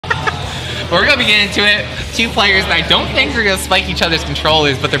we're gonna be getting into it. Two players that I don't think are gonna spike each other's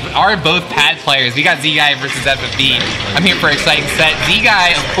controllers, but they are both pad players. We got Z-Guy versus FFB. I'm here for an exciting set. Z-Guy,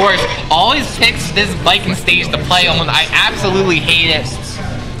 of course, always picks this Viking stage to play on. I absolutely hate it.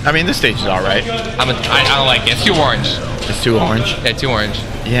 I mean, this stage is alright. I don't like it. It's too orange. It's too orange? Yeah, too orange.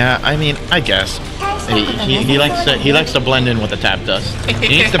 Yeah, I mean, I guess. He likes to blend in with the tap dust. He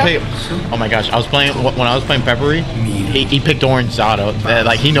needs to pay. Oh my gosh, when I was playing Peppery, he picked orange Zato.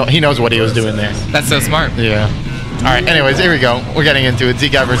 Like he knows what he was doing there. That's so smart. Yeah. All right. Anyways, here we go. We're getting into it.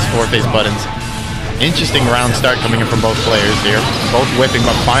 Z-Guy versus FourFaceButtons. Interesting round start coming in from both players here. Both whipping,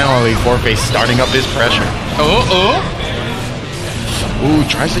 but finally FourFace starting up his pressure. Ooh,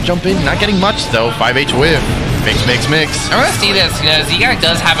 tries to jump in. Not getting much though. 5H whiff. Mix. I want to see this. You know, Z-Guy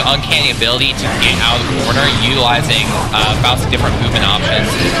does have an uncanny ability to get out of the corner utilizing Faust's different movement options.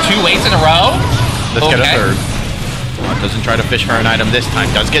 2 waits in a row. Let's get a third. Doesn't try to fish for an item this time.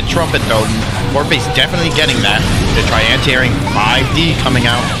 Does get Trumpet though. FourFace definitely getting that. To try anti-airing 5D coming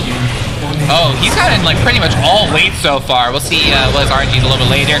out. Oh, he's gotten like pretty much all weight so far. We'll see what his RNG is a little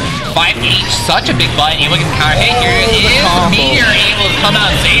bit later. 5H, such a big button. You look at the counter hit. Here is Meteor able to come out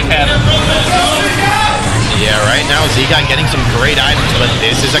and save him. Yeah, right now Z-Guy getting some great items, but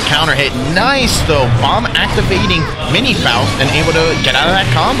this is a counter hit. Nice though, bomb activating Mini Faust and able to get out of that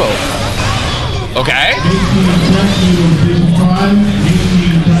combo. Okay.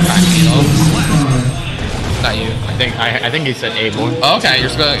 Not you. I think he said Able. Oh, okay,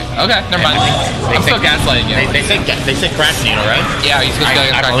 you're supposed to, okay, never mind. I'm still gaslighting you. They said Crack Needle, right? Yeah, you're supposed to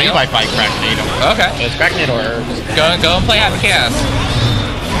go I believe I fight Crack Needle. Okay. It's Crack Needle or Go and play Happy Chaos.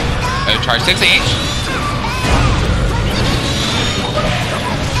 Charge 6H.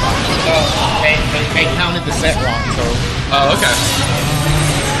 They counted the set wrong, so. Oh, okay.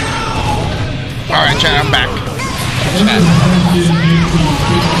 Alright, chat, I'm back.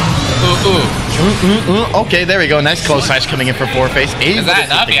 Okay, there we go. Nice close slash coming in for FourFace. Is that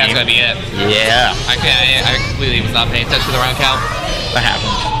enough? Yeah, that's gonna be it. Yeah. I completely was not paying attention to the round count. That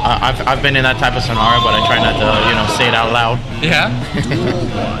happens. I've been in that type of scenario, but I try not to, say it out loud. Yeah.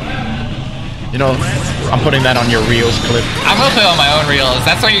 I'm putting that on your Reels clip. I'm gonna put it on my own Reels.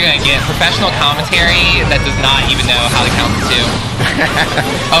 That's what you're gonna get. Professional commentary that does not even know how to count to 2.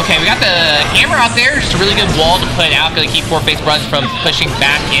 Okay, we got the hammer out there. Just a really good wall to put out. Gonna keep FourFaceButtons from pushing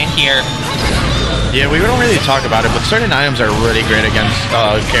back in here. Yeah, we don't really talk about it, but certain items are really great against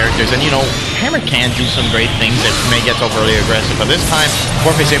characters. And, Hammer can do some great things that may get overly aggressive. But this time,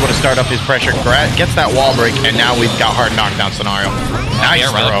 FourFace able to start up his pressure, gets that wall break, and now we've got hard knockdown scenario. Nice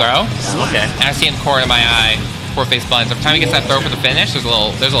throw. Okay. And I see in the corner of my eye, FourFaceButtons. Every time he gets that throw for the finish, there's a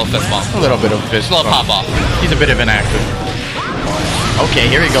little fist bump. A little bit of fist bump. A little pop off. He's a bit of an active. Okay,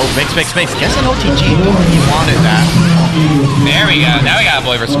 here we go. Mix. Guess an OTG. He wanted that. There we go. Now we got a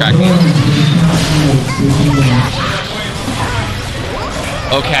boy versus Crack Needle.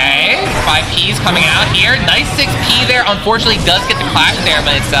 Okay, 5P's coming out here. Nice 6P there. Unfortunately, does get the clash there,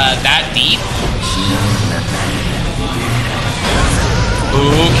 but it's that deep.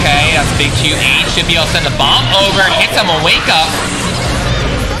 Okay, that's big 2H. Should be able to send a bomb over. Hits him a wake up.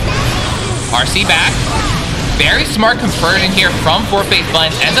 RC back. Very smart conversion here from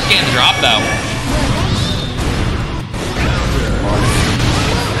FourFaceButtons. Ends up getting the drop though.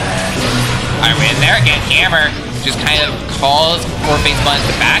 Alright, we're in there again. Hammer just kind of calls FourFaceButtons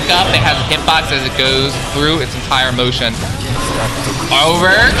to back up. It has a hitbox as it goes through its entire motion.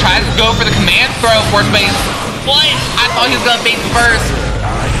 Over, tries to go for the command throw. FourFace. What? I thought he was gonna bait first.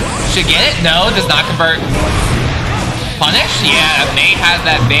 Should get it? No, does not convert. Punish? Yeah, Nate has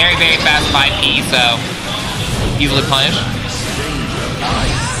that very, very fast 5P, so easily punished.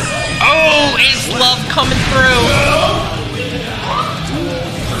 Oh, Ace Love coming through.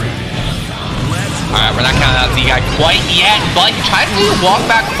 Alright, we're not counting out Z-Guy quite yet, but he tries to walk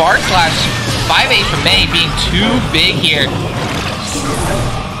back far slash 5-8 from May being too big here.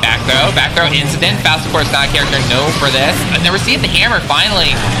 Back throw incident. Faust, of course, not a character known for this. I've never seen the hammer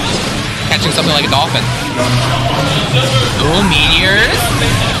finally catching something like a dolphin. Ooh, meteors.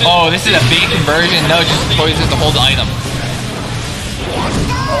 Oh, this is a big conversion. No, just poisons to hold the item.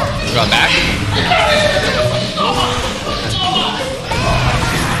 Going back.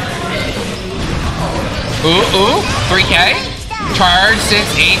 Ooh, 3K. Charge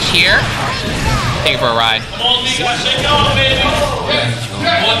 6H here. Take it for a ride.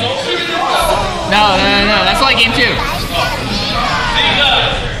 No. That's only game 2.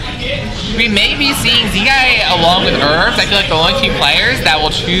 We may be seeing Z-Guy along with Herbs. I feel like the only 2 players that will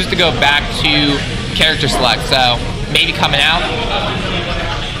choose to go back to character select. So maybe coming out.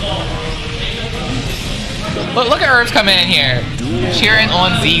 Look at Herbs coming in here. cheering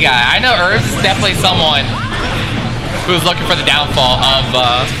on Z Guy. I know Herbs is definitely someone who's looking for the downfall of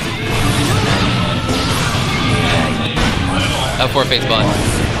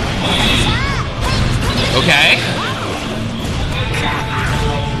FourFaceButtons. Okay.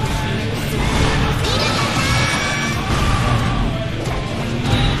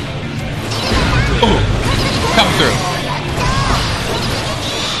 Ooh, coming through.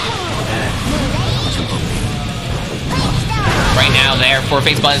 Right now there,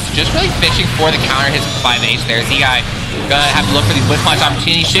 FourFaceButtons just really fishing for the counter hits 5H there. Z-Guy gonna have to look for these whip punch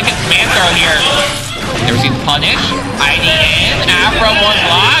opportunities. Should get command throw here. Never seen the punish. ID in. Afro one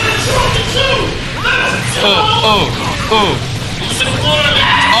block. Oh,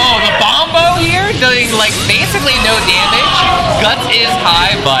 the bombo here doing like basically no damage. Guts is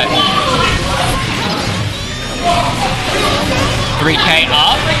high, but 3K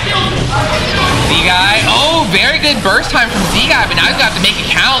up. Z-Guy. Oh, very good burst time from Z-Guy, but now he's got to make it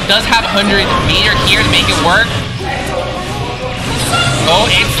count. Does have 100 meter here to make it work. Oh,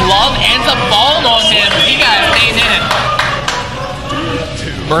 it's love ends up falling on him. Z-Guy staying in it.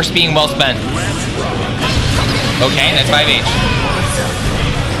 Burst being well spent. Okay, that's 5H.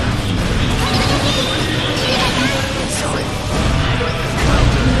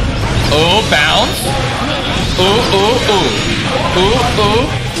 Oh, bounce. Ooh, ooh, ooh. Ooh, ooh.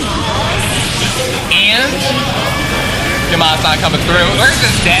 And Jamal's not coming through. We're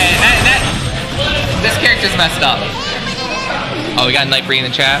just dead. This character's messed up. Oh, we got Nightbreed in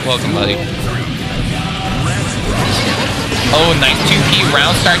the chat. Welcome, buddy. Oh, nice 2P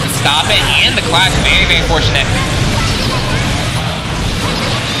round start to stop it. And the clash, very, very fortunate.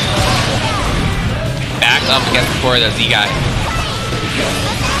 Back up against the core of the Z-Guy.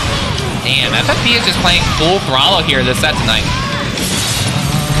 Damn, FFB is just playing full throttle here this set tonight.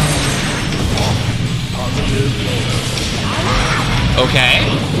 Okay.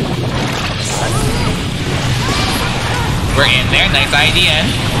 We're in there. Nice IDN.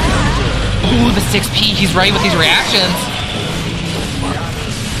 Ooh, the 6P. He's right with these reactions.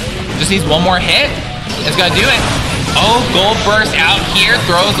 Just needs one more hit. It's gonna do it. Oh, gold burst out here.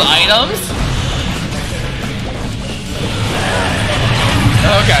 Throws the items.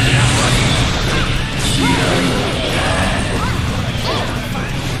 Okay.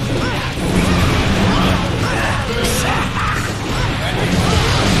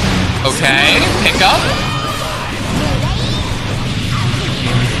 Okay, pick up.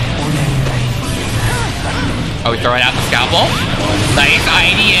 Oh, we throwing out the scalpel. Nice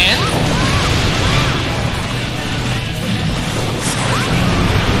IDN.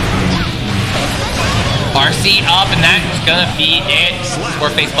 RC up, and that's gonna be it.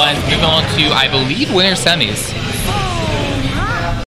 FourFaceButtons moving on to, I believe, winner semis.